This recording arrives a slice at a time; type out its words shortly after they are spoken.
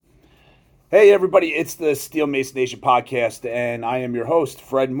Hey everybody, it's the Steel Mace Nation podcast, and I am your host,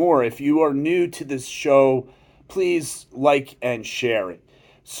 Fred Moore. If you are new to this show, please like and share it.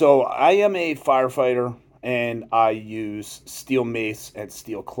 So, I am a firefighter, and I use steel mace and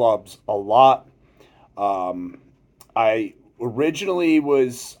steel clubs a lot. Um, I originally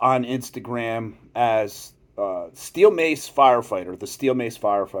was on Instagram as Steel Mace Firefighter, the Steel Mace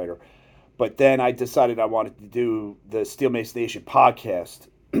Firefighter, but then I decided I wanted to do the Steel Mace Nation podcast.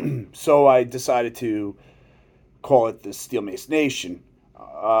 So I decided to call it the Steel Mace Nation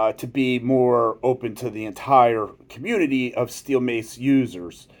to be more open to the entire community of Steel Mace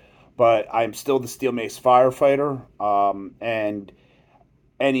users. But I'm still the Steel Mace firefighter, and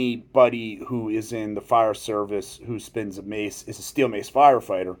anybody who is in the fire service who spins a mace is a Steel Mace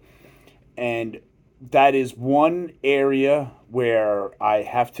firefighter. And that is one area where I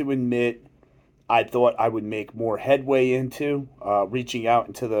have to admit I thought I would make more headway into reaching out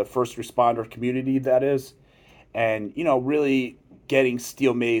into the first responder community, that is, and really getting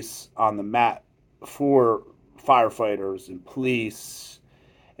steel mace on the map for firefighters and police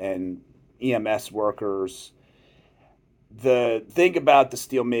and EMS workers. The thing about the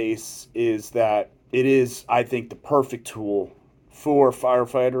steel mace is that it is, I think, the perfect tool for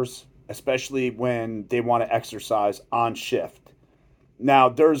firefighters, especially when they want to exercise on shift. Now,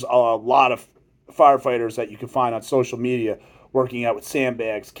 there's a lot of firefighters that you can find on social media working out with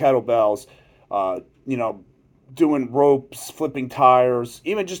sandbags, kettlebells, uh, you know, doing ropes, flipping tires,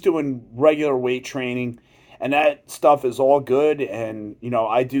 even just doing regular weight training. And that stuff is all good. And,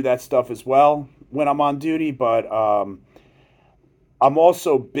 I do that stuff as well when I'm on duty. But I'm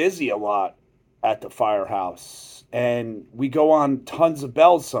also busy a lot at the firehouse. And we go on tons of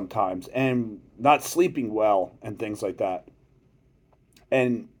bells sometimes and not sleeping well and things like that.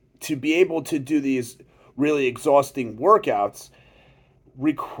 And to be able to do these really exhausting workouts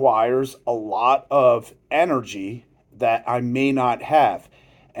requires a lot of energy that I may not have.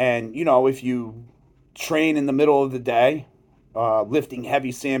 And, if you train in the middle of the day, lifting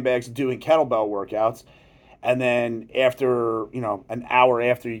heavy sandbags and doing kettlebell workouts, and then after, an hour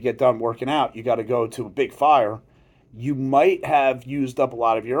after you get done working out, you got to go to a big fire, you might have used up a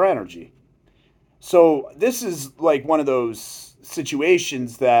lot of your energy. So this is like one of those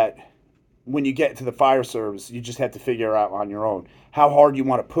situations that when you get to the fire service, you just have to figure out on your own how hard you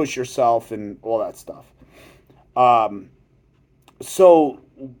want to push yourself and all that stuff. Um, so,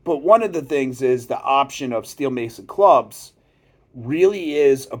 but one of the things is the option of steel mason clubs really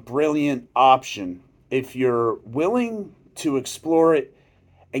is a brilliant option if you're willing to explore it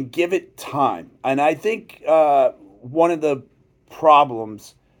and give it time. And I think one of the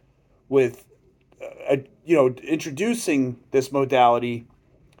problems with introducing this modality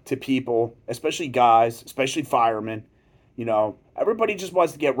to people, especially guys, especially firemen. Everybody just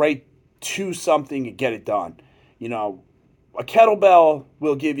wants to get right to something and get it done. You know, a kettlebell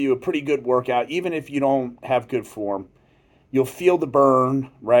will give you a pretty good workout, even if you don't have good form. You'll feel the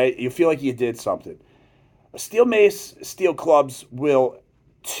burn, right? You feel like you did something. A steel mace, steel clubs will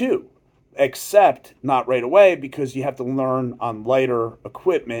too, except not right away because you have to learn on lighter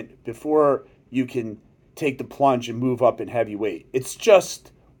equipment before you can take the plunge and move up in heavy weight. It's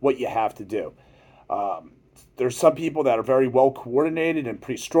just what you have to do. Um, there's some people that are very well coordinated and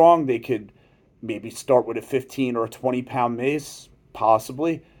pretty strong. They could maybe start with a 15 or a 20-pound mace,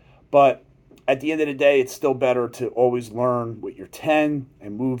 possibly. But at the end of the day, it's still better to always learn with your 10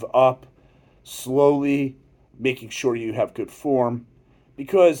 and move up slowly, making sure you have good form,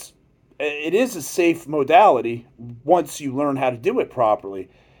 because it is a safe modality once you learn how to do it properly.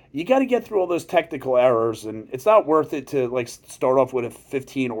 You got to get through all those technical errors, and it's not worth it to like start off with a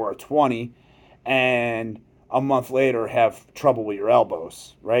 15 or a 20 and a month later have trouble with your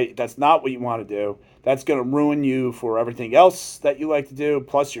elbows, right? That's not what you want to do. That's going to ruin you for everything else that you like to do,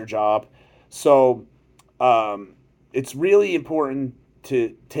 plus your job. So it's really important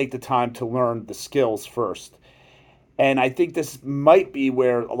to take the time to learn the skills first. And I think this might be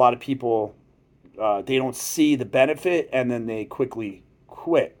where a lot of people they don't see the benefit and then they quickly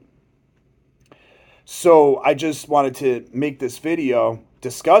quit. So I just wanted to make this video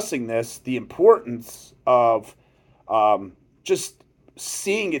discussing this, the importance of just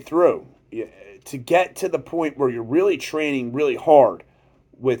seeing it through to get to the point where you're really training really hard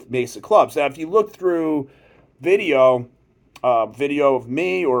with Mesa clubs. Now, if you look through video, video of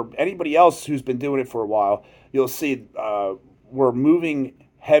me or anybody else who's been doing it for a while, you'll see we're moving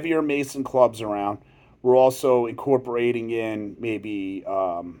heavier Mason clubs around. We're also incorporating in maybe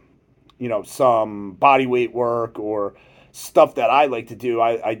some body weight work or stuff that I like to do.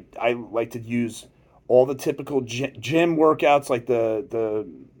 I like to use all the typical gym workouts like the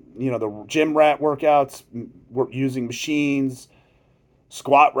the gym rat workouts, using machines,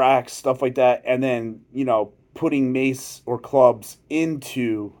 squat racks, stuff like that, and then, putting mace or clubs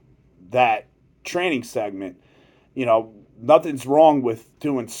into that training segment. Nothing's wrong with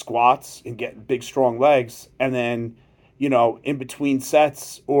doing squats and getting big, strong legs, and then, in between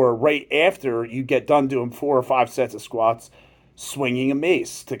sets or right after you get done doing 4 or 5 sets of squats, swinging a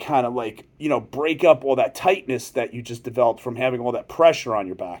mace to kind of like, break up all that tightness that you just developed from having all that pressure on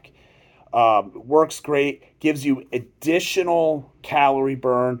your back. Works great, gives you additional calorie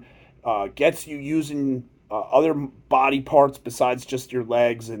burn, gets you using other body parts besides just your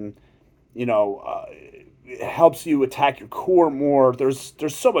legs, and it helps you attack your core more. There's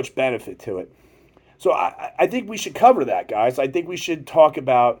so much benefit to it. So I think we should cover that, guys. I think we should talk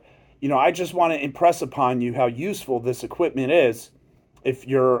about, I just want to impress upon you how useful this equipment is if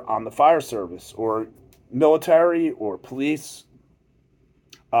you're on the fire service or military or police,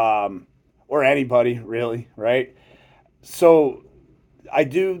 or anybody really, right? So I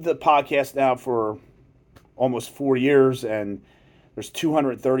do the podcast now for almost 4 years, and there's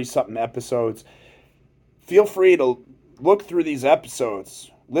 230 something episodes. Feel free to look through these episodes,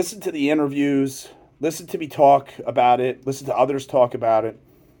 listen to the interviews, listen to me talk about it, listen to others talk about it,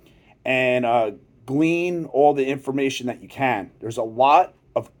 and glean all the information that you can. There's a lot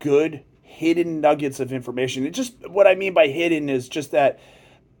of good hidden nuggets of information. It just, what I mean by hidden is just that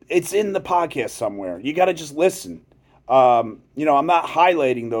it's in the podcast somewhere. You got to just listen. I'm not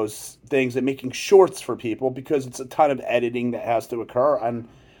highlighting those things and making shorts for people because it's a ton of editing that has to occur, and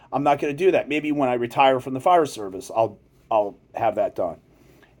I'm not going to do that. Maybe when I retire from the fire service, I'll have that done.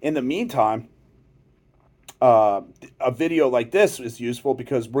 In the meantime, a video like this is useful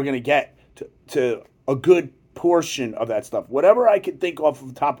because we're going to get to a good portion of that stuff. Whatever I can think off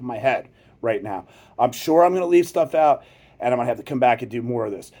the top of my head right now. I'm sure I'm going to leave stuff out, and I'm going to have to come back and do more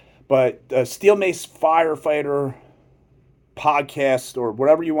of this. But the Steel Mace Firefighter podcast, or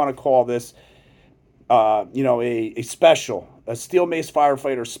whatever you want to call this, a special, a Steel Mace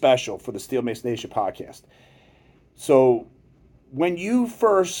Firefighter special for the Steel Mace Nation podcast. So when you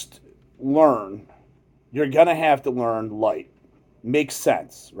first learn, you're going to have to learn light. Makes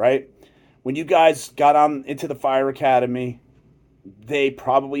sense, right? When you guys got on into the fire academy, they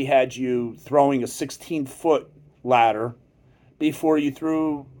probably had you throwing a 16-foot ladder before you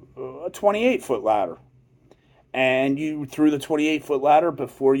threw a 28-foot ladder. And you threw the 28-foot ladder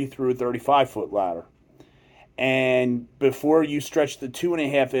before you threw a 35-foot ladder. And before you stretched the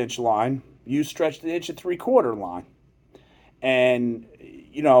 2.5-inch line, you stretched the 1.75-inch line. And,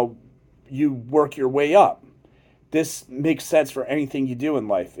 you work your way up. This makes sense for anything you do in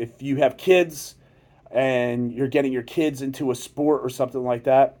life. If you have kids and you're getting your kids into a sport or something like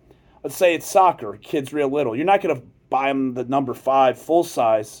that, let's say it's soccer, kid's real little. You're not going to buy them the number 5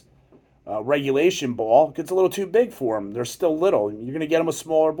 full-size regulation ball. It's a little too big for them. They're still little. You're going to get them a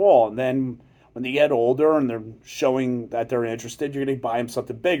smaller ball. And then when they get older and they're showing that they're interested, you're going to buy them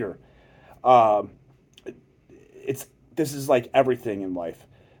something bigger. This is like everything in life.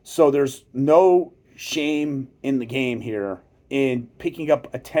 So there's no shame in the game here in picking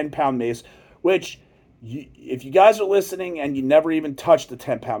up a 10-pound mace, which if you guys are listening and you never even touched a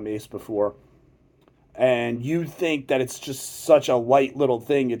 10-pound mace before, and you think that it's just such a light little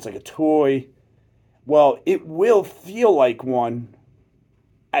thing, it's like a toy, well, it will feel like one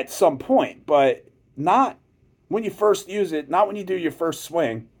at some point, but not when you first use it, not when you do your first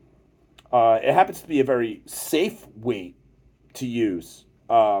swing. It happens to be a very safe weight to use,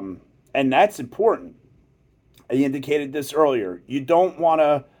 and that's important. I indicated this earlier. You don't want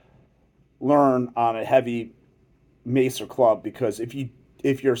to learn on a heavy mace or club because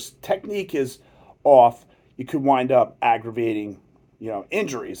if your technique is off, you could wind up aggravating,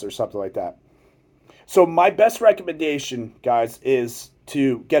 injuries or something like that. So my best recommendation, guys, is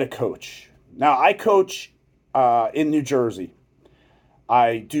to get a coach. Now, I coach in New Jersey.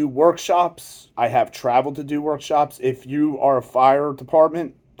 I do workshops. I have traveled to do workshops. If you are a fire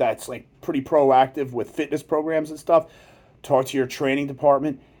department that's like pretty proactive with fitness programs and stuff, talk to your training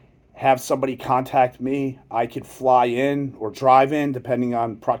department. Have somebody contact me. I could fly in or drive in, depending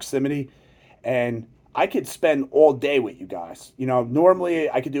on proximity, and I could spend all day with you guys. Normally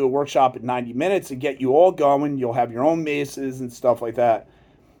I could do a workshop in 90 minutes and get you all going. You'll have your own maces and stuff like that.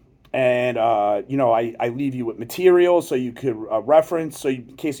 And, I leave you with material so you could reference, so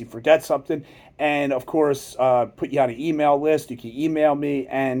in case you forget something. And, of course, put you on an email list. You can email me,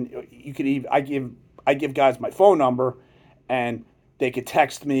 and you could I give guys my phone number, and they could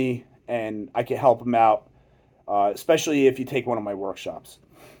text me, and I could help them out, especially if you take one of my workshops.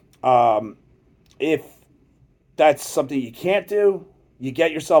 If that's something you can't do, you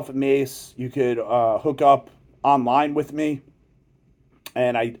get yourself a mace. You could hook up online with me,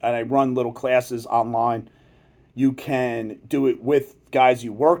 and I run little classes online. You can do it with guys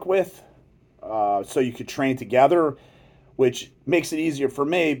you work with, so you could train together, which makes it easier for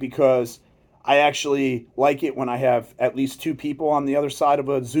me because I actually like it when I have at least two people on the other side of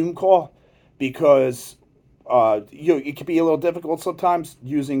a Zoom call because it can be a little difficult sometimes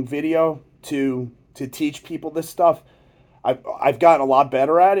using video to teach people this stuff. I've gotten a lot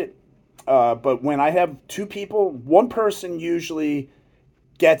better at it, but when I have two people, one person usually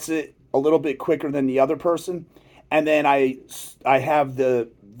gets it a little bit quicker than the other person, and then I have the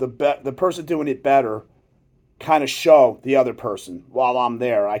person doing it better kind of show the other person while I'm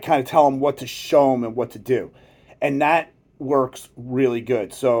there. I kind of tell them what to show them and what to do, and that works really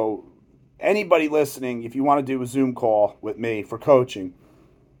good. So anybody listening, if you want to do a Zoom call with me for coaching,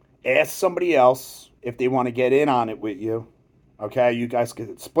 ask somebody else if they want to get in on it with you. Okay, you guys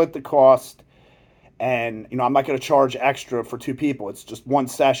can split the cost, and I'm not going to charge extra for two people. It's just one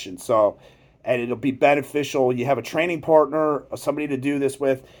session, so and it'll be beneficial. You have a training partner, somebody to do this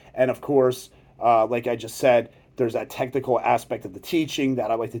with, and of course, like I just said, there's that technical aspect of the teaching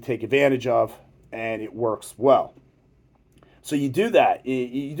that I like to take advantage of, and it works well. So you do that.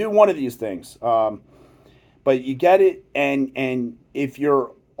 You do one of these things, but you get it, and if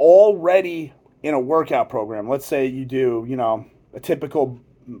you're already in a workout program, let's say you do, a typical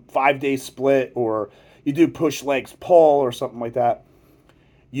 5-day split, or you do push legs pull or something like that,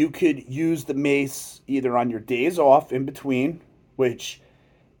 you could use the mace either on your days off in between, which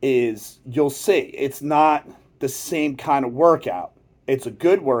is, you'll see, it's not the same kind of workout. It's a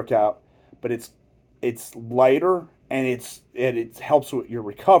good workout, but it's lighter, and it helps with your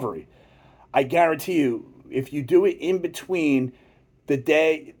recovery. I guarantee you, if you do it in between the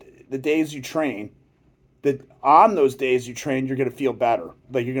days you train, that on those days you train, you're going to feel better.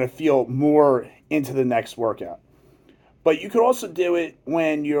 Like, you're going to feel more into the next workout. But you could also do it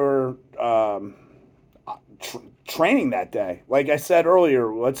when you're training that day. Like I said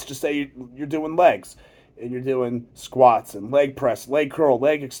earlier, let's just say you're doing legs, and you're doing squats and leg press, leg curl,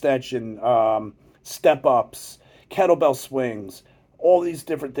 leg extension, step ups, kettlebell swings, all these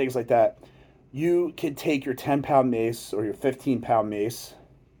different things like that. You can take your 10-pound mace or your 15-pound mace,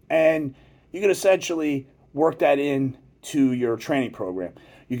 and you can essentially work that in to your training program.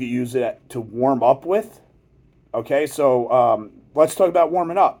 You could use it to warm up with. Okay, so let's talk about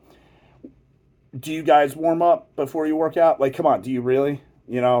warming up. Do you guys warm up before you work out? Like, come on, do you really?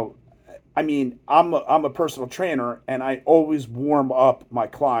 I mean, I'm a personal trainer, and I always warm up my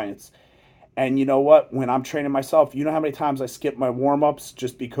clients. And you know what? When I'm training myself, you know how many times I skip my warm-ups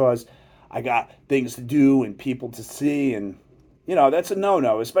just because I got things to do and people to see, and that's a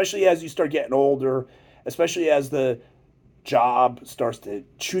no-no, especially as you start getting older, especially as the job starts to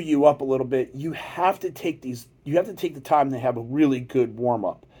chew you up a little bit. You have to take the time to have a really good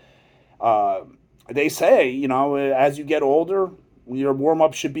warm-up. They say, as you get older, your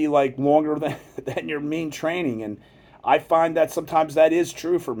warm-up should be like longer than your main training, and I find that sometimes that is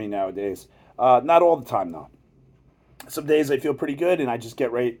true for me nowadays. Not all the time, though. Some days I feel pretty good and I just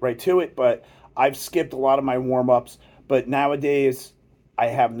get right to it, but I've skipped a lot of my warm-ups. But nowadays, I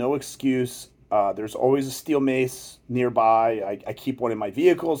have no excuse. There's always a steel mace nearby. I keep one in my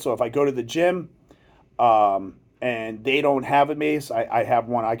vehicle, so if I go to the gym and they don't have a mace, I have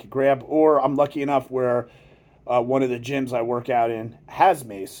one I could grab. Or I'm lucky enough where one of the gyms I work out in has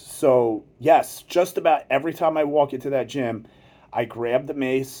mace. So yes, just about every time I walk into that gym, I grab the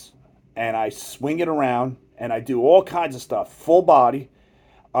mace and I swing it around, and I do all kinds of stuff, full body.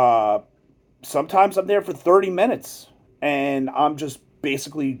 Sometimes I'm there for 30 minutes, and I'm just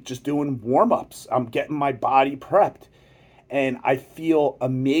basically just doing warm-ups. I'm getting my body prepped, and I feel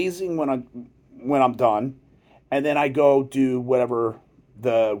amazing when I'm done, and then I go do whatever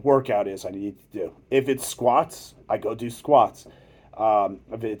the workout is I need to do. If it's squats, I go do squats.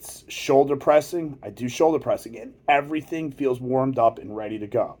 If it's shoulder pressing, I do shoulder pressing, and everything feels warmed up and ready to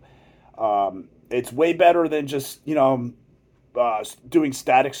go. It's way better than just doing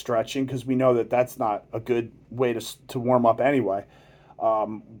static stretching, because we know that that's not a good way to warm up anyway.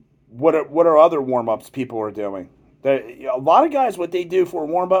 What are other warm ups people are doing? A lot of guys, what they do for a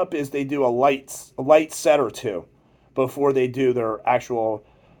warm up is they do a light set or two before they do their actual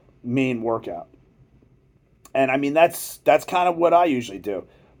main workout. And I mean, that's kind of what I usually do.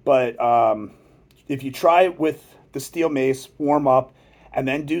 But if you try it with the steel mace, warm up, and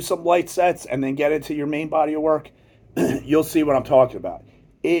then do some light sets, and then get into your main body of work, you'll see what I'm talking about.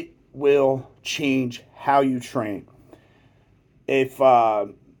 It will change how you train. If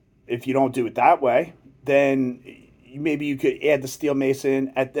you don't do it that way, then maybe you could add the steel mace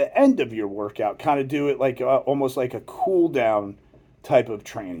in at the end of your workout, kind of do it like almost like a cool down type of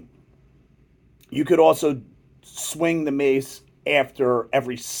training. You could also swing the mace after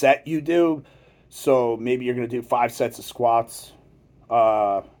every set you do. So maybe you're going to do 5 sets of squats.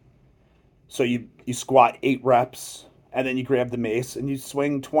 Uh, so you squat 8 reps, and then you grab the mace and you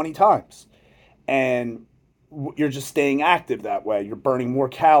swing 20 times. And you're just staying active that way. You're burning more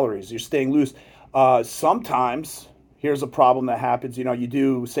calories. You're staying loose. Sometimes, here's a problem that happens. You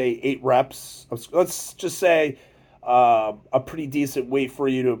do, say, 8 reps. Let's just say a pretty decent weight for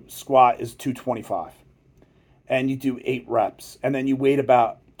you to squat is 225. And you do 8 reps. And then you wait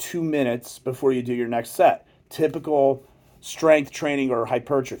about 2 minutes before you do your next set. Typical strength training or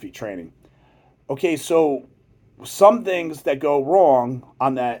hypertrophy training. Okay, so some things that go wrong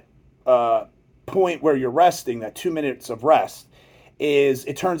on that point where you're resting, that 2 minutes of rest, is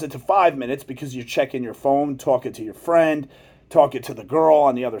it turns into 5 minutes because you're checking your phone, talking to your friend, talking to the girl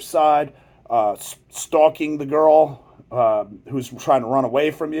on the other side, stalking the girl who's trying to run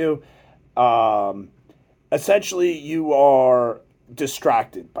away from you. Essentially, you are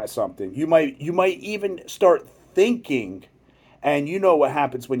distracted by something. You might even start thinking, and you know what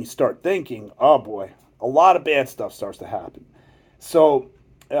happens when you start thinking. Oh boy, a lot of bad stuff starts to happen. So,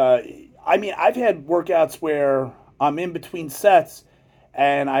 I've had workouts where I'm in between sets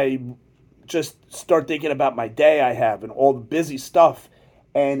and I just start thinking about my day I have and all the busy stuff,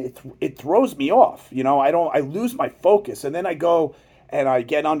 and it throws me off. I lose my focus, and then I go and I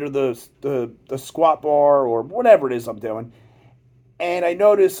get under the squat bar or whatever it is I'm doing, and I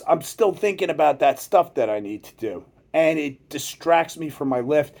notice I'm still thinking about that stuff that I need to do, and it distracts me from my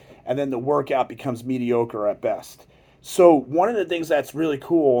lift, and then the workout becomes mediocre at best. So one of the things that's really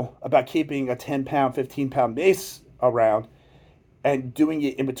cool about keeping a 10-pound, 15-pound mace around and doing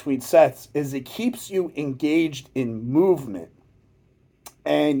it in between sets is it keeps you engaged in movement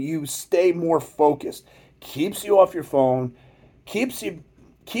and you stay more focused. Keeps you off your phone, keeps you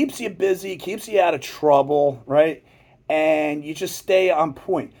busy, keeps you out of trouble, right? And you just stay on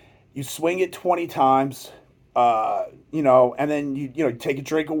point. You swing it 20 times, and then you take a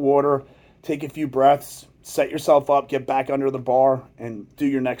drink of water, take a few breaths, set yourself up, get back under the bar, and do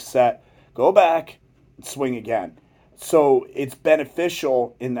your next set. Go back and swing again. So it's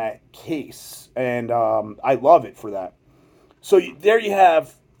beneficial in that case, and I love it for that. So there you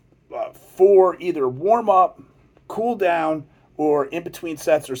have 4 either warm up, cool down, or in between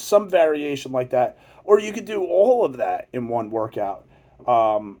sets, or some variation like that. Or you could do all of that in one workout.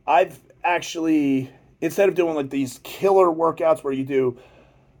 I've actually, instead of doing like these killer workouts where you do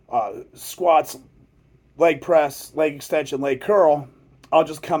squats, leg press, leg extension, leg curl, I'll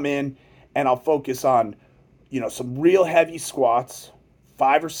just come in and I'll focus on, some real heavy squats,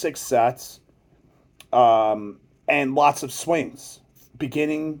 5 or 6 sets, and lots of swings,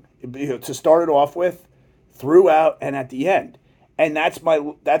 beginning to start it off with, throughout, and at the end. And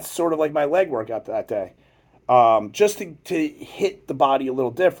that's sort of like my leg workout that day, just to hit the body a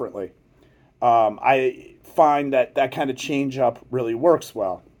little differently. I find that kind of change up really works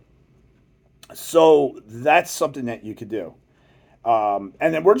well. So that's something that you could do. And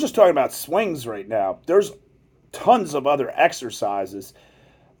then we're just talking about swings right now. There's tons of other exercises.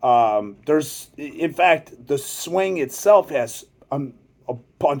 In fact, the swing itself has a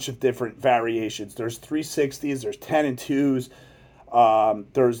bunch of different variations. There's 360s, there's 10 and 2s.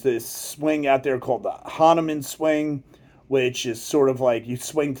 There's this swing out there called the Hahnemann swing, which is sort of like you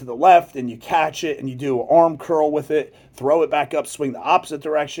swing to the left and you catch it and you do an arm curl with it, throw it back up, swing the opposite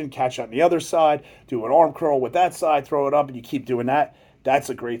direction, catch on the other side, do an arm curl with that side, throw it up, and you keep doing that. That's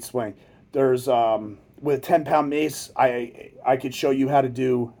a great swing. There's, with a 10-pound mace, I could show you how to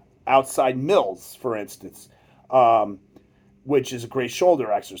do outside mills, for instance, which is a great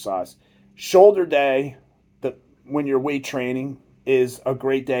shoulder exercise. Shoulder day, when you're weight training, is a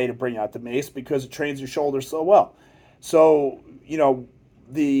great day to bring out the mace because it trains your shoulders so well. So,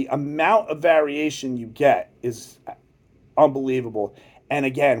 the amount of variation you get is unbelievable. And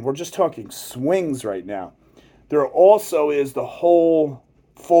again, we're just talking swings right now. There also is the whole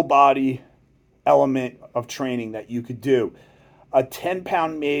full body element of training that you could do. A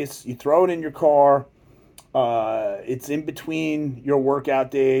 10-pound mace, you throw it in your car. It's in between your workout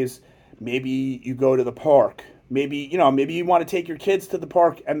days. Maybe you go to the park. Maybe you want to take your kids to the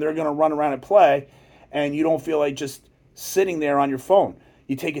park and they're going to run around and play, and you don't feel like just sitting there on your phone.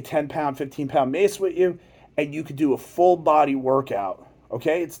 You take a 10-pound, 15-pound mace with you, and you could do a full body workout.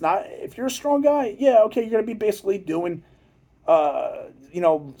 Okay, it's not, if you're a strong guy, yeah, okay, you're going to be basically doing,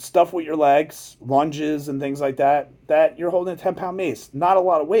 stuff with your legs, lunges and things like that you're holding a 10-pound mace. Not a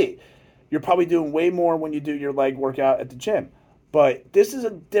lot of weight. You're probably doing way more when you do your leg workout at the gym. But this is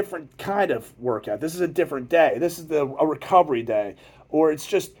a different kind of workout. This is a different day. This is a recovery day. Or it's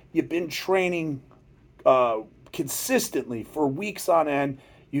just you've been training uh, consistently for weeks on end.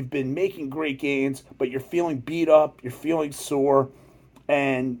 You've been making great gains, but you're feeling beat up, you're feeling sore,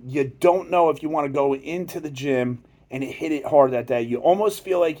 and you don't know if you want to go into the gym and hit it hard that day. You almost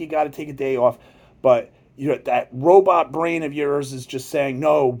feel like you got to take a day off, but that robot brain of yours is just saying,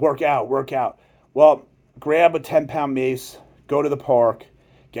 no, work out, work out. Well, grab a 10-pound mace, go to the park,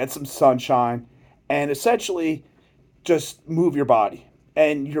 get some sunshine, and essentially just move your body.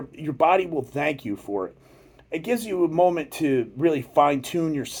 And your body will thank you for it. It gives you a moment to really fine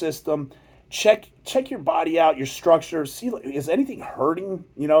tune your system. Check your body out, your structure. See, is anything hurting?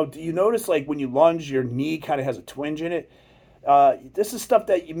 Do you notice like when you lunge, your knee kind of has a twinge in it? This is stuff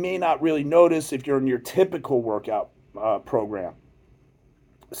that you may not really notice if you're in your typical workout program.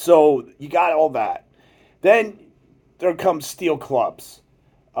 So you got all that. Then there comes steel clubs.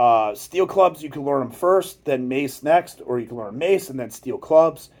 Steel clubs, you can learn them first, then mace next, or you can learn mace and then steel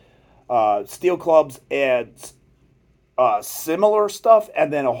clubs. Steel clubs adds similar stuff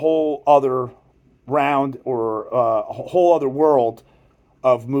and then a whole other round or a whole other world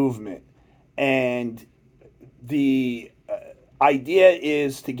of movement. And the idea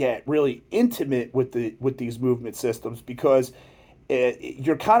is to get really intimate with these movement systems because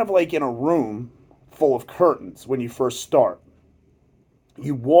you're kind of like in a room full of curtains when you first start.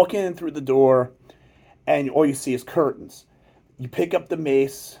 You walk in through the door and all you see is curtains. You pick up the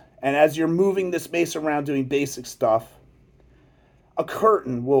mace, and as you're moving this mace around doing basic stuff, a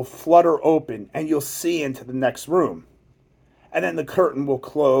curtain will flutter open and you'll see into the next room. And then the curtain will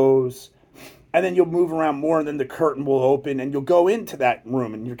close, and then you'll move around more, and then the curtain will open and you'll go into that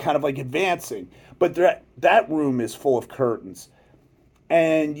room and you're kind of like advancing. But that room is full of curtains.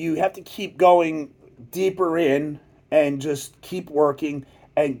 And you have to keep going deeper in and just keep working,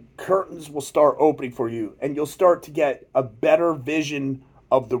 and curtains will start opening for you, and you'll start to get a better vision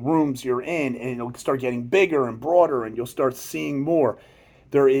of the rooms you're in, and it'll start getting bigger and broader, and you'll start seeing more.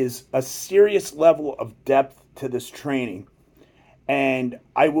 There is a serious level of depth to this training, and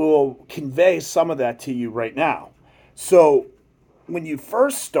I will convey some of that to you right now. So when you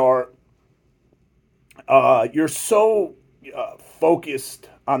first start, you're so focused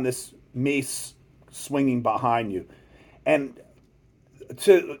on this mace swinging behind you. And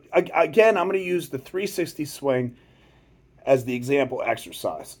again, I'm going to use the 360 swing as the example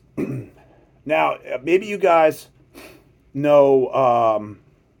exercise. Now, maybe you guys know,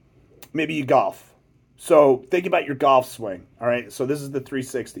 maybe you golf. So think about your golf swing, all right? So this is the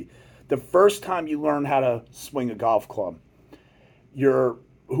 360. The first time you learn how to swing a golf club,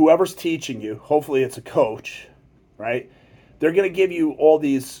 whoever's teaching you, hopefully it's a coach, right? They're going to give you all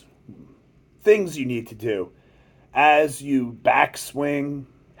these things you need to do as you backswing.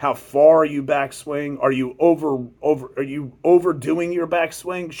 How far you backswing? Are you are you overdoing your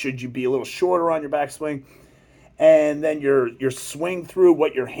backswing? Should you be a little shorter on your backswing? And then your swing through,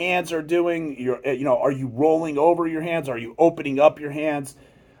 what your hands are doing. Are you rolling over your hands? Are you opening up your hands?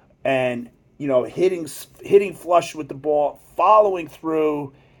 And hitting flush with the ball, following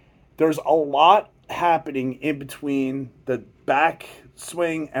through. There's a lot happening in between the back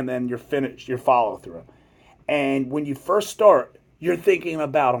swing and then your finish, your follow through. And when you first start, you're thinking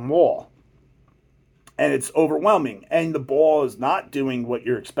about them all. And it's overwhelming. And the ball is not doing what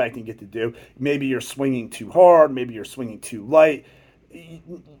you're expecting it to do. Maybe you're swinging too hard. Maybe you're swinging too light.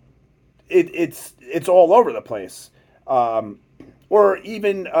 It's all over the place. Or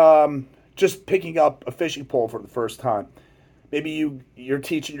even just picking up a fishing pole for the first time. Maybe you're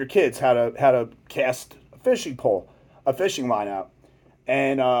teaching your kids how to cast a fishing pole, a fishing line out.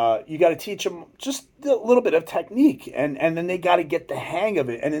 And you got to teach them just a little bit of technique, and then they got to get the hang of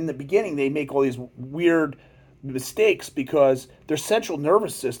it. And in the beginning, they make all these weird mistakes because their central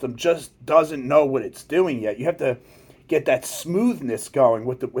nervous system just doesn't know what it's doing yet. You have to get that smoothness going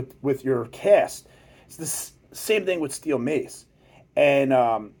with your cast. It's the same thing with steel mace. And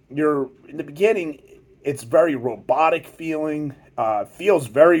you're in the beginning, it's very robotic feeling, feels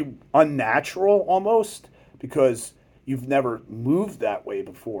very unnatural almost because you've never moved that way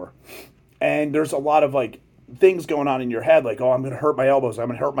before. And there's a lot of like things going on in your head, like, oh, I'm going to hurt my elbows. I'm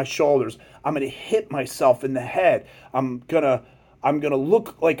going to hurt my shoulders. I'm going to hit myself in the head. I'm going to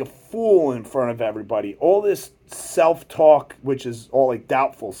look like a fool in front of everybody. All this self-talk, which is all like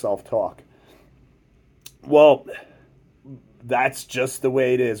doubtful self-talk. Well, that's just the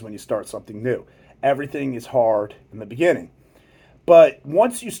way it is when you start something new. Everything is hard in the beginning. But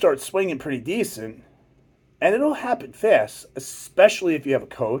once you start swinging pretty decent, and it'll happen fast, especially if you have a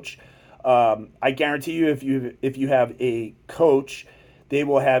coach. I guarantee you, if you have a coach, they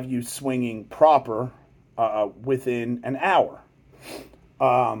will have you swinging proper within an hour.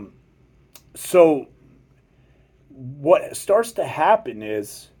 So what starts to happen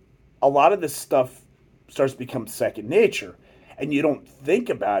is a lot of this stuff starts to become second nature, and you don't think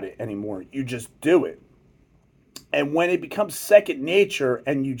about it anymore. You just do it. And when it becomes second nature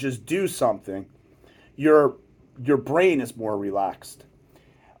and you just do something, your your brain is more relaxed.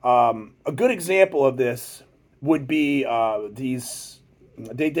 A good example of this would be these.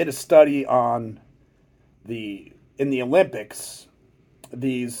 They did a study on the in the Olympics.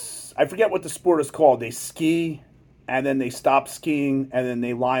 These, I forget what the sport is called. They ski, and then they stop skiing, and then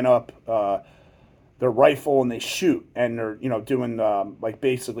they line up their rifle and they shoot, and they're doing like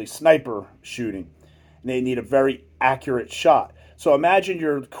basically sniper shooting. And they need a very accurate shot. So imagine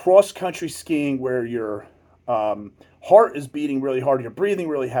you're cross country skiing where your heart is beating really hard, you're breathing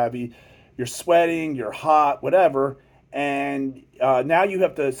really heavy, you're sweating, you're hot, whatever, and now you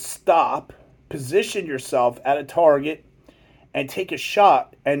have to stop, position yourself at a target, and take a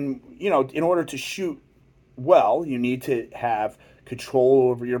shot. And in order to shoot well, you need to have control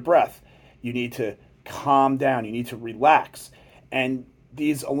over your breath. You need to calm down. You need to relax. And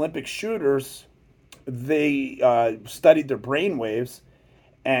these Olympic shooters, they studied their brain waves,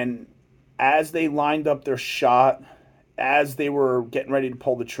 and as they lined up their shot, as they were getting ready to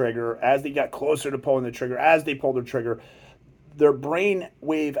pull the trigger, as they got closer to pulling the trigger, as they pulled the trigger, their brain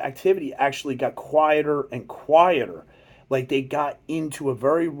wave activity actually got quieter and quieter. Like they got into a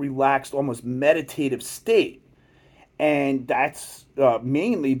very relaxed, almost meditative state. And that's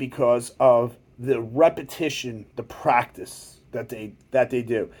mainly because of the repetition, the practice that they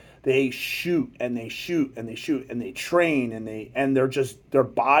do. They shoot and they shoot and they shoot and they train, and they're just, their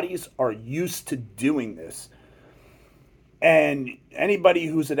bodies are used to doing this. And anybody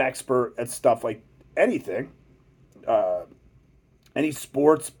who's an expert at stuff like anything, any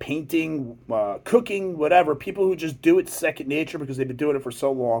sports, painting, cooking, whatever, people who just do it second nature because they've been doing it for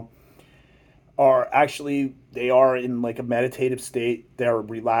so long, they are in like a meditative state. They're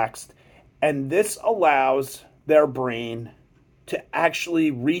relaxed. And this allows their brain to actually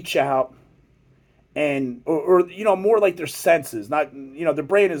reach out and, or more like their senses, not, their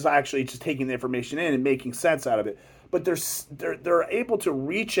brain is actually just taking the information in and making sense out of it. But they're able to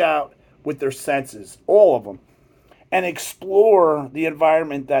reach out with their senses, all of them, and explore the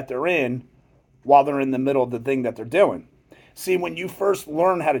environment that they're in while they're in the middle of the thing that they're doing. See, when you first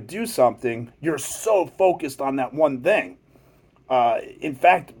learn how to do something, you're so focused on that one thing. In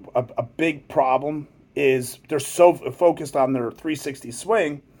fact, a big problem is they're so focused on their 360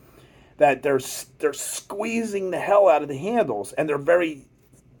 swing that they're squeezing the hell out of the handles, and they're very,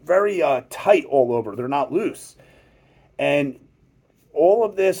 very tight all over. They're not loose. And all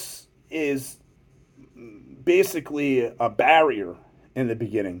of this is basically a barrier in the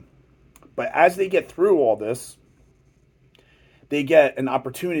beginning. But as they get through all this, they get an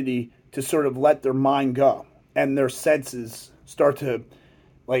opportunity to sort of let their mind go, and their senses start to,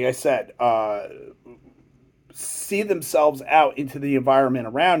 like I said, see themselves out into the environment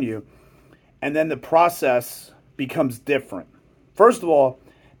around you, and then the process becomes different. First of all,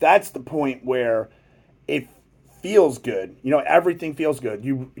 that's the point where it feels good. Everything feels good.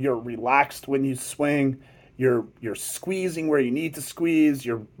 You're relaxed when you swing. You're squeezing where you need to squeeze.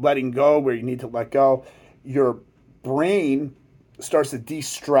 You're letting go where you need to let go. Your brain starts to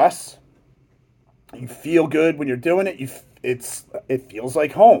de-stress. You feel good when you're doing it. It feels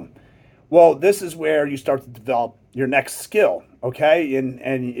like home. Well, this is where you start to develop your next skill, okay? And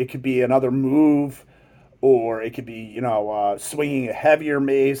it could be another move, or it could be swinging a heavier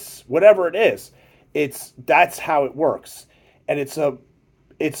mace, whatever it is. That's how it works, and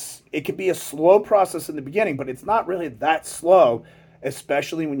it could be a slow process in the beginning, but it's not really that slow,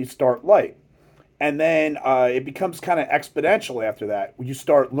 especially when you start light. And then it becomes kind of exponential after that. You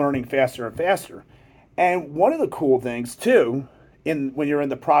start learning faster and faster. And one of the cool things too, when you're in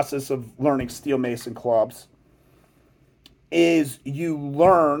the process of learning steel mason clubs, is you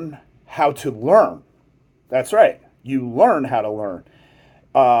learn how to learn. That's right. You learn how to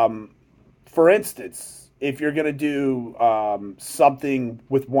learn. For instance, if you're going to do something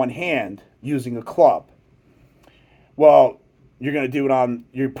with one hand using a club, well, you're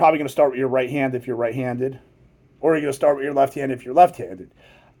probably going to start with your right hand if you're right-handed, or you're going to start with your left hand if you're left-handed.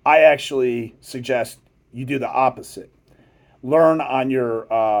 I actually suggest you do the opposite. Learn on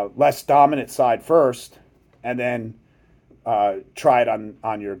your less dominant side first, and then try it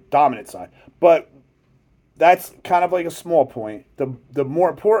on your dominant side. But that's kind of like a small point. The more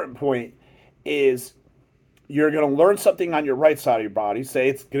important point is You're going to learn something on your right side of your body. Say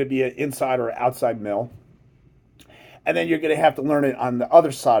it's going to be an inside or outside mill. And then you're going to have to learn it on the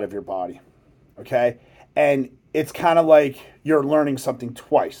other side of your body. Okay? And it's kind of like you're learning something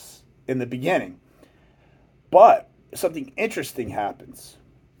twice in the beginning. But something interesting happens.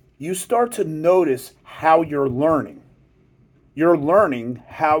 You start to notice how you're learning. You're learning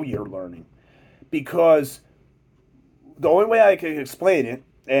how you're learning. Because the only way I can explain it,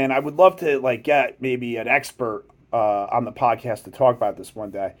 and I would love to like get maybe an expert on the podcast to talk about this one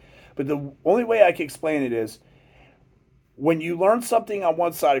day, but the only way I can explain it is when you learn something on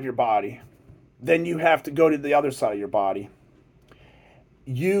one side of your body, then you have to go to the other side of your body.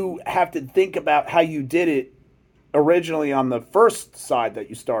 You have to think about how you did it originally on the first side that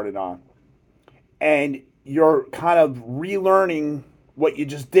you started on. And you're kind of relearning what you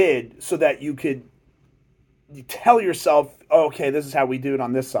just did so that you could tell yourself, oh, okay, this is how we do it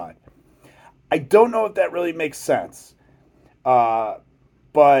on this side. I don't know if that really makes sense. But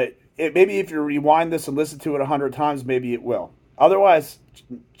maybe if you rewind this and listen to it 100 times, maybe it will. Otherwise,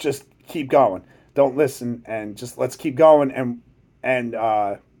 just keep going. Don't listen and just let's keep going and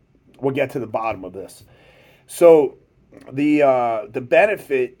we'll get to the bottom of this. So the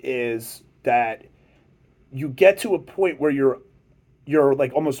benefit is that you get to a point where you're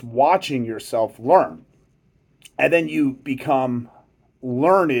like almost watching yourself learn. And then you become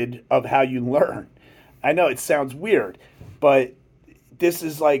learned of how you learn. I know it sounds weird, but this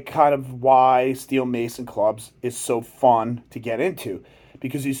is like kind of why steel mason clubs is so fun to get into,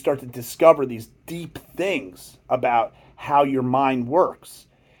 because you start to discover these deep things about how your mind works.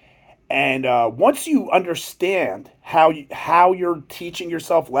 And once you understand how you're teaching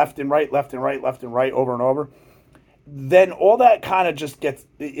yourself left and right, left and right, left and right, over and over, then all that kind of just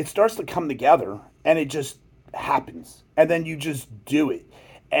it starts to come together, and it just happens. And then you just do it.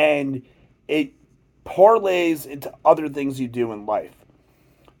 And it parlays into other things you do in life.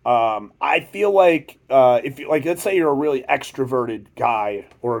 I feel like if you like, let's say you're a really extroverted guy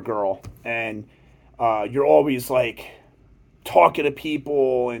or a girl, and you're always like talking to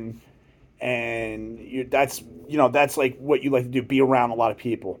people, and that's like what you like to do, be around a lot of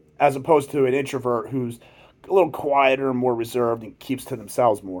people, as opposed to an introvert who's a little quieter and more reserved and keeps to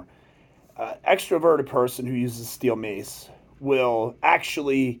themselves more. Extroverted person who uses steel mace will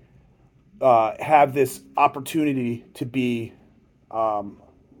actually have this opportunity to be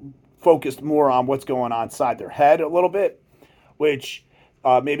focused more on what's going on inside their head a little bit, which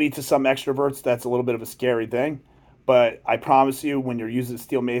maybe to some extroverts that's a little bit of a scary thing. But I promise you, when you're using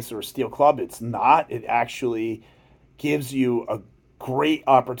steel mace or a steel club, it's not. It actually gives you a great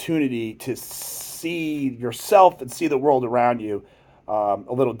opportunity to see yourself and see the world around you a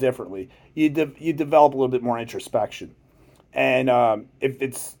little differently. You develop a little bit more introspection. And if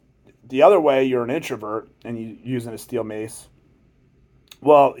it's the other way, you're an introvert and you're using a steel mace,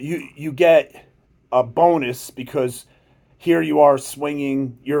 well, you get a bonus because here you are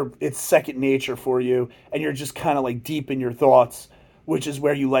swinging. It's second nature for you, and you're just kind of like deep in your thoughts, which is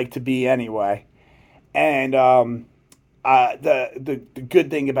where you like to be anyway. And the good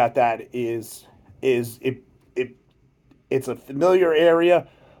thing about that is it's a familiar area,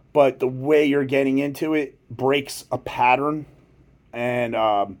 but the way you're getting into it breaks a pattern. And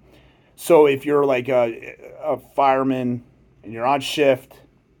so if you're like a fireman and you're on shift,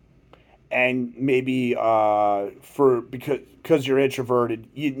 and maybe because you're introverted,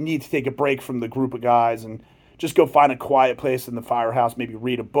 you need to take a break from the group of guys and just go find a quiet place in the firehouse, maybe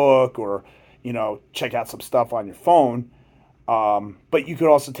read a book or check out some stuff on your phone. But you could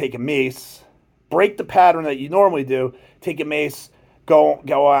also take a mace, break the pattern that you normally do, take a mace,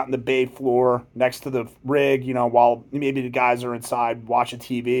 go out in the bay floor next to the rig, while maybe the guys are inside watching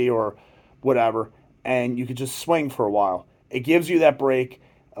TV or whatever, and you could just swing for a while. It gives you that break,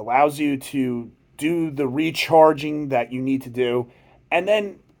 allows you to do the recharging that you need to do, and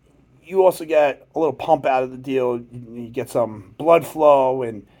then you also get a little pump out of the deal. You get some blood flow,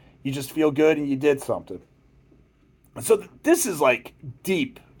 and you just feel good, and you did something. So this is like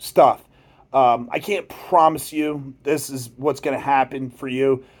deep stuff. I can't promise you this is what's going to happen for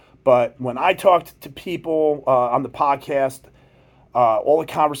you, but when I talked to people on the podcast, all the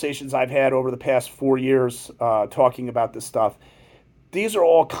conversations I've had over the past 4 years talking about this stuff, these are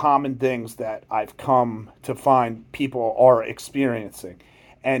all common things that I've come to find people are experiencing.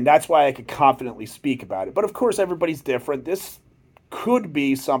 And that's why I could confidently speak about it. But of course, everybody's different. This could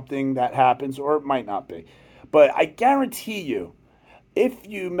be something that happens, or it might not be. But I guarantee you, if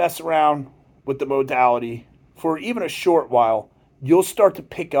you mess around with the modality for even a short while, you'll start to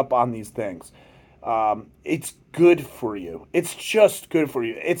pick up on these things. It's good for you. It's just good for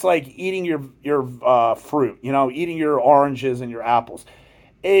you. It's like eating your fruit, eating your oranges and your apples.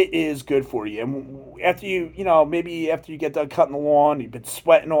 It is good for you. And after maybe after you get done cutting the lawn, you've been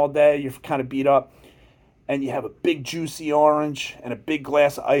sweating all day, you're kind of beat up, and you have a big juicy orange and a big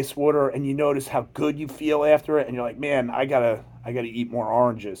glass of ice water, and you notice how good you feel after it, and you're like, man, I gotta eat more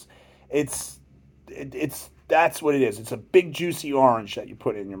oranges. It's that's what it is. It's a big juicy orange that you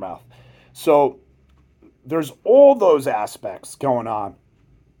put in your mouth. So there's all those aspects going on.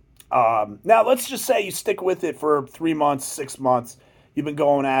 Now, let's just say you stick with it for 3 months, 6 months. You've been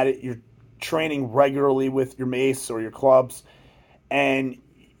going at it. You're training regularly with your mace or your clubs, and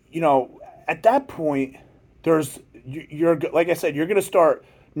at that point, you're like I said, you're going to start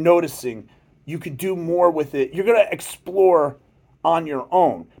noticing you could do more with it. You're going to explore on your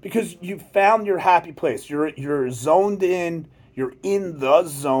own because you found your happy place. You're zoned in. You're in the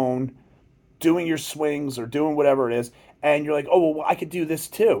zone doing your swings or doing whatever it is, and you're like, oh, well, I could do this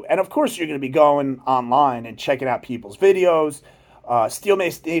too. And of course, you're going to be going online and checking out people's videos.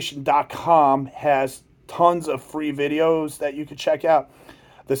 SteelMaceNation.com has tons of free videos that you can check out.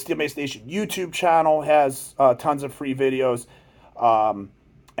 The Steel Mace Nation YouTube channel has tons of free videos.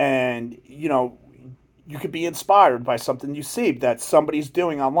 And, you could be inspired by something you see that somebody's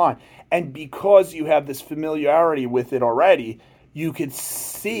doing online. And because you have this familiarity with it already, you could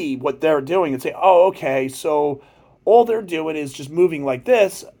see what they're doing and say, oh, okay, so all they're doing is just moving like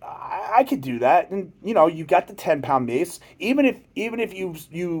this. I could do that. And, you got the 10-pound mace. Even if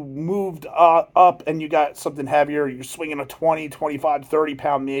you moved up and you got something heavier, you're swinging a 20, 25,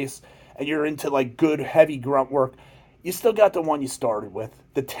 30-pound mace, and you're into, like, good, heavy grunt work, you still got the one you started with,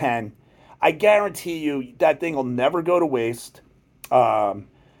 the 10. I guarantee you that thing will never go to waste.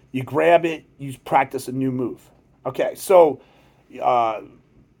 You grab it, you practice a new move. Okay, so you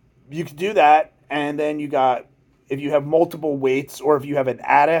can do that, and then if you have multiple weights, or if you have an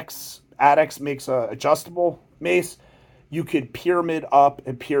Adex makes a adjustable mace, you could pyramid up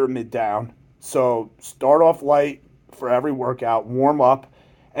and pyramid down. So start off light for every workout, warm up,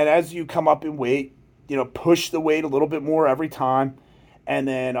 and as you come up in weight, push the weight a little bit more every time, and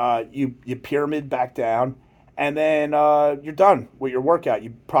then you pyramid back down, and then you're done with your workout.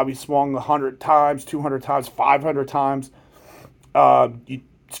 You probably swung 100 times, 200 times, 500 times. You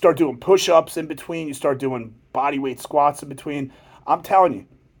start doing push-ups in between. You start doing body weight squats in between. I'm telling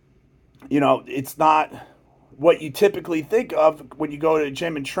you, it's not what you typically think of when you go to the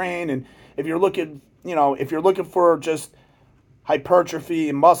gym and train. And if you're looking for just hypertrophy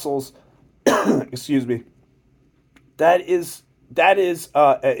and muscles, excuse me, that is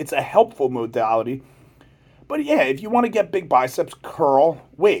it's a helpful modality. But yeah, if you want to get big biceps, curl,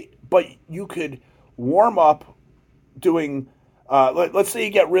 weight. But you could warm up doing, let's say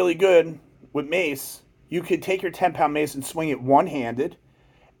you get really good with mace. You could take your 10-pound mace and swing it one-handed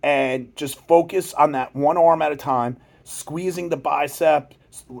and just focus on that one arm at a time, squeezing the bicep,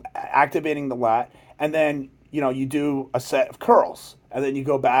 activating the lat, and then, you do a set of curls. And then you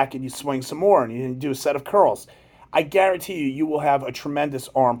go back and you swing some more and you do a set of curls. I guarantee you will have a tremendous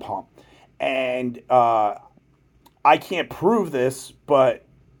arm pump. And I can't prove this, but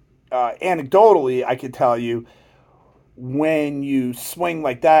anecdotally, I can tell you when you swing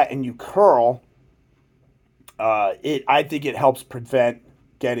like that and you curl, I think it helps prevent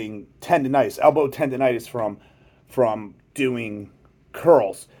getting tendonitis, elbow tendonitis from doing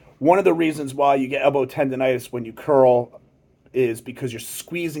curls. One of the reasons why you get elbow tendonitis when you curl is because you're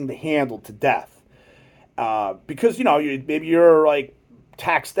squeezing the handle to death. Because maybe you're like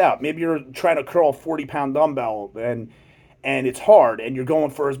taxed out. Maybe you're trying to curl a 40-pound dumbbell and it's hard, and you're going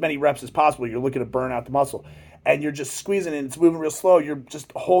for as many reps as possible. You're looking to burn out the muscle, and you're just squeezing it, and it's moving real slow. You're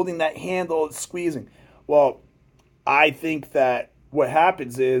just holding that handle and squeezing. Well, I think that what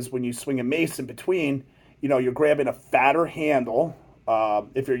happens is when you swing a mace in between, you're grabbing a fatter handle.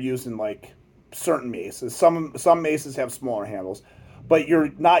 If you're using like certain maces, some maces have smaller handles, but you're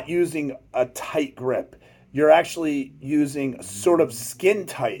not using a tight grip. You're actually using a sort of skin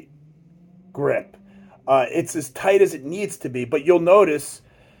tight grip. It's as tight as it needs to be, but you'll notice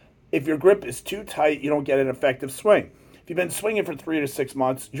if your grip is too tight, you don't get an effective swing. If you've been swinging for 3 to 6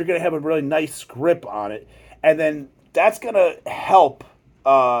 months, you're going to have a really nice grip on it, and then that's going to help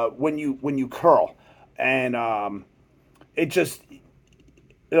when you curl, and it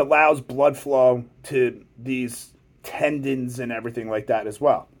allows blood flow to these tendons and everything like that as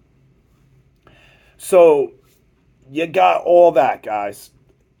well. So you got all that, guys,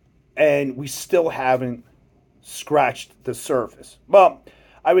 and we still haven't scratched the surface. Well,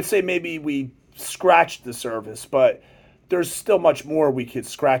 I would say maybe we scratched the surface, but there's still much more we could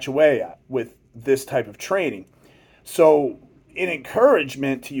scratch away at with this type of training. So, in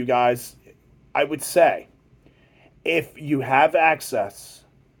encouragement to you guys, I would say if you have access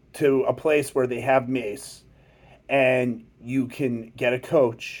to a place where they have Mace and you can get a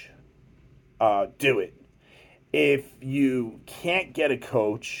coach, do it. If you can't get a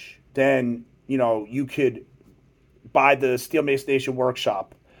coach, then you could buy the Steel Mace Nation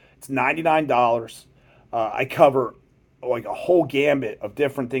workshop. It's $99. I cover like a whole gambit of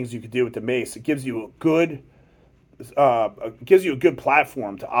different things you could do with the mace. It gives you a good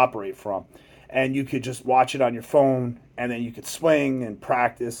platform to operate from, and you could just watch it on your phone, and then you could swing and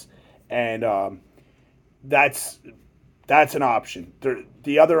practice, and that's an option.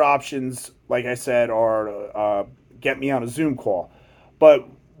 The other options, like I said, are get me on a Zoom call. But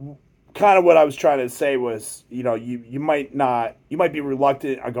kind of what I was trying to say was, you might be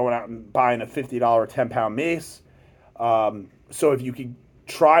reluctant on going out and buying a $50 10-pound mace. So if you could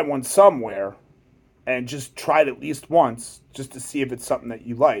try one somewhere and just try it at least once, just to see if it's something that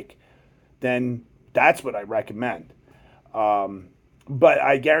you like, then that's what I recommend. But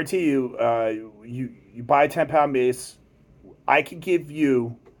I guarantee you, you buy a 10-pound mace, I can give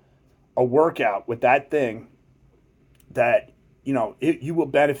you a workout with that thing that you will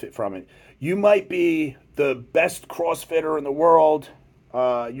benefit from it. You might be the best CrossFitter in the world.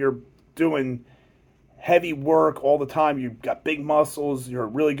 You're doing heavy work all the time. You've got big muscles. You're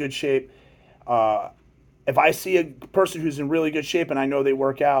in really good shape. If I see a person who's in really good shape and I know they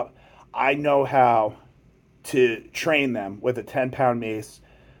work out, I know how to train them with a 10-pound mace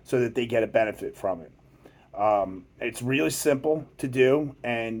so that they get a benefit from it. It's really simple to do,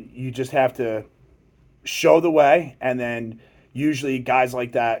 and you just have to show the way, and then usually guys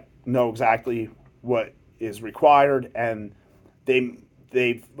like that know exactly what is required, and they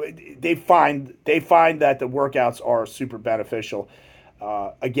find that the workouts are super beneficial.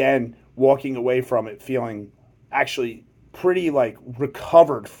 Again, walking away from it feeling actually pretty like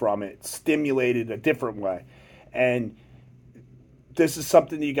recovered from it, stimulated a different way. And this is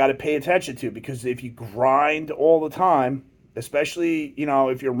something that you got to pay attention to, because if you grind all the time, especially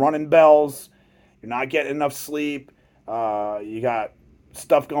if you're running bells, you're not getting enough sleep, you got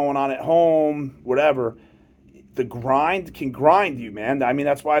stuff going on at home, whatever, the grind can grind you, man. I mean,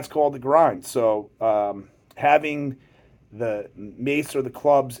 that's why it's called the grind. So having the mace or the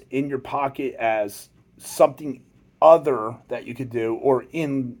clubs in your pocket as something other that you could do, or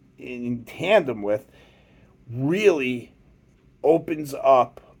in tandem with, really opens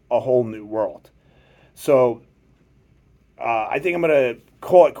up a whole new world. So I think I'm going to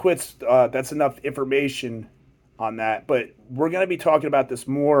call it quits. That's enough information on that. But we're going to be talking about this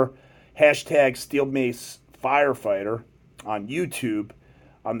more. Hashtag Steel Mace Firefighter on YouTube,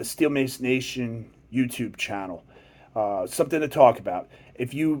 on the Steel Mace Nation YouTube channel. Something to talk about.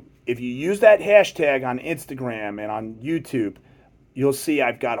 If you use that hashtag on Instagram and on YouTube, you'll see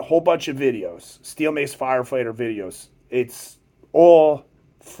I've got a whole bunch of videos, Steel Mace Firefighter videos. It's all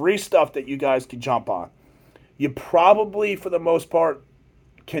free stuff that you guys can jump on. You probably, for the most part,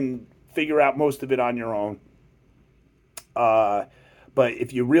 can figure out most of it on your own. But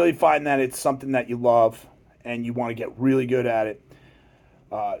if you really find that it's something that you love and you want to get really good at it,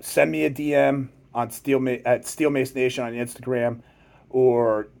 send me a DM on at Steel Mace Nation on Instagram,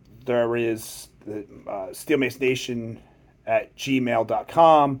 or there is the Steel Mace Nation at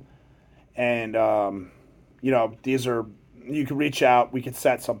gmail.com. And, these are, you can reach out. We can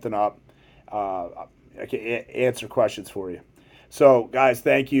set something up. I can answer questions for you. So, guys,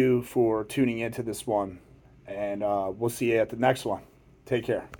 thank you for tuning into this one. And we'll see you at the next one. Take care.